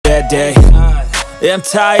bad day. Yeah, I'm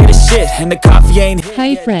tired of shit and the coffee ain't hit.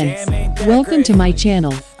 Hi friends, welcome to my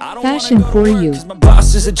channel, Fashion for You. My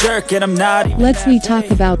boss is a jerk and I'm not. Let's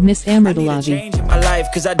talk about Miss Amouredelavie.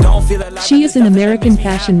 She She is an American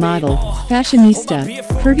fashion model, fashionista,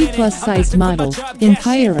 curvy plus-sized model,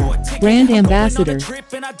 empire, brand ambassador,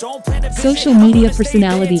 social media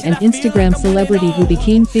personality and Instagram celebrity who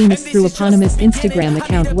became famous through eponymous Instagram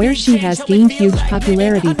account where she has gained huge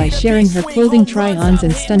popularity by sharing her clothing try-ons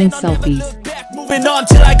and stunning selfies. Moving on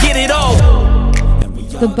till I get it all.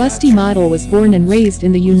 The busty model was born and raised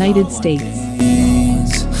in the United States.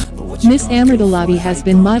 Miss Amouredelavie has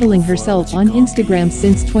been modeling herself on Instagram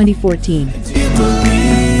since 2014.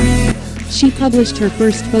 She published her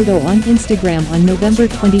first photo on Instagram on November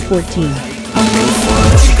 2014.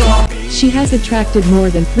 She has attracted more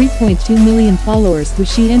than 3.2 million followers who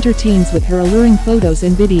she entertains with her alluring photos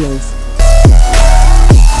and videos.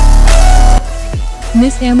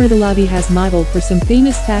 Miss Amouredelavie has modeled for some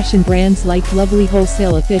famous fashion brands like Lovely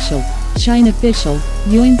Wholesale Official, Shine Official,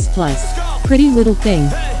 Yoins Plus, Pretty Little Thing,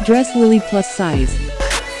 Dress Lily Plus Size,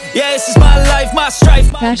 Yeah, this is my life, my strife,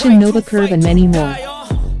 my Fashion Nova Curve and many more.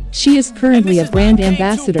 She is currently a brand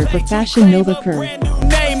ambassador for Fashion Nova Curve.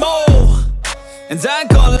 name, oh. And I ain't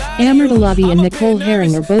gonna lie. Amouredelavie and Nicole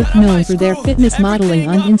Herring are both known for their fitness modeling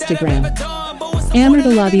on Instagram.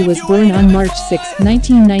 Amouredelavie was born on March 6,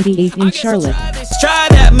 1998 in Charlotte, Try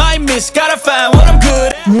that, might miss, gotta find what I'm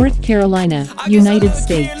good at. North Carolina, United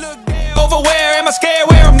States. Over where am I scared,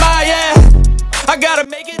 where am I at? I gotta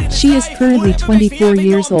make it in She is currently 24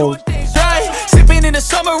 years old. right. Sipping in the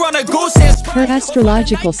summer on a goose and Her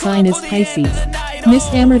astrological sign is Pisces. Miss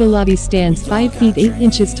Amouredelavie stands 5 feet 8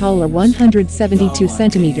 inches tall or 172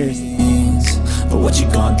 centimeters. But what you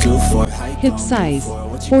gonna do for Hip size,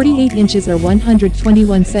 48 inches or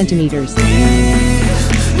 121 centimeters.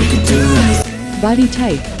 Body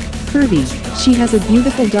type, curvy. She has a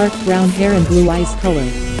beautiful dark brown hair and blue eyes color.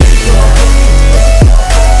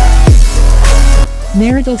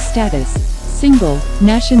 Marital status, single,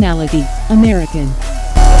 nationality, American.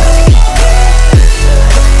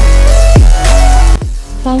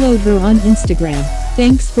 Followed her on Instagram.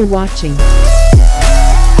 Thanks for watching.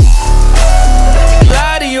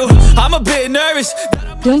 lie to you? I'm a bit nervous.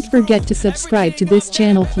 Don't forget to subscribe to this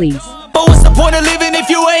channel please. But what's the point of living if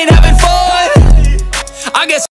you ain't having fun? I guess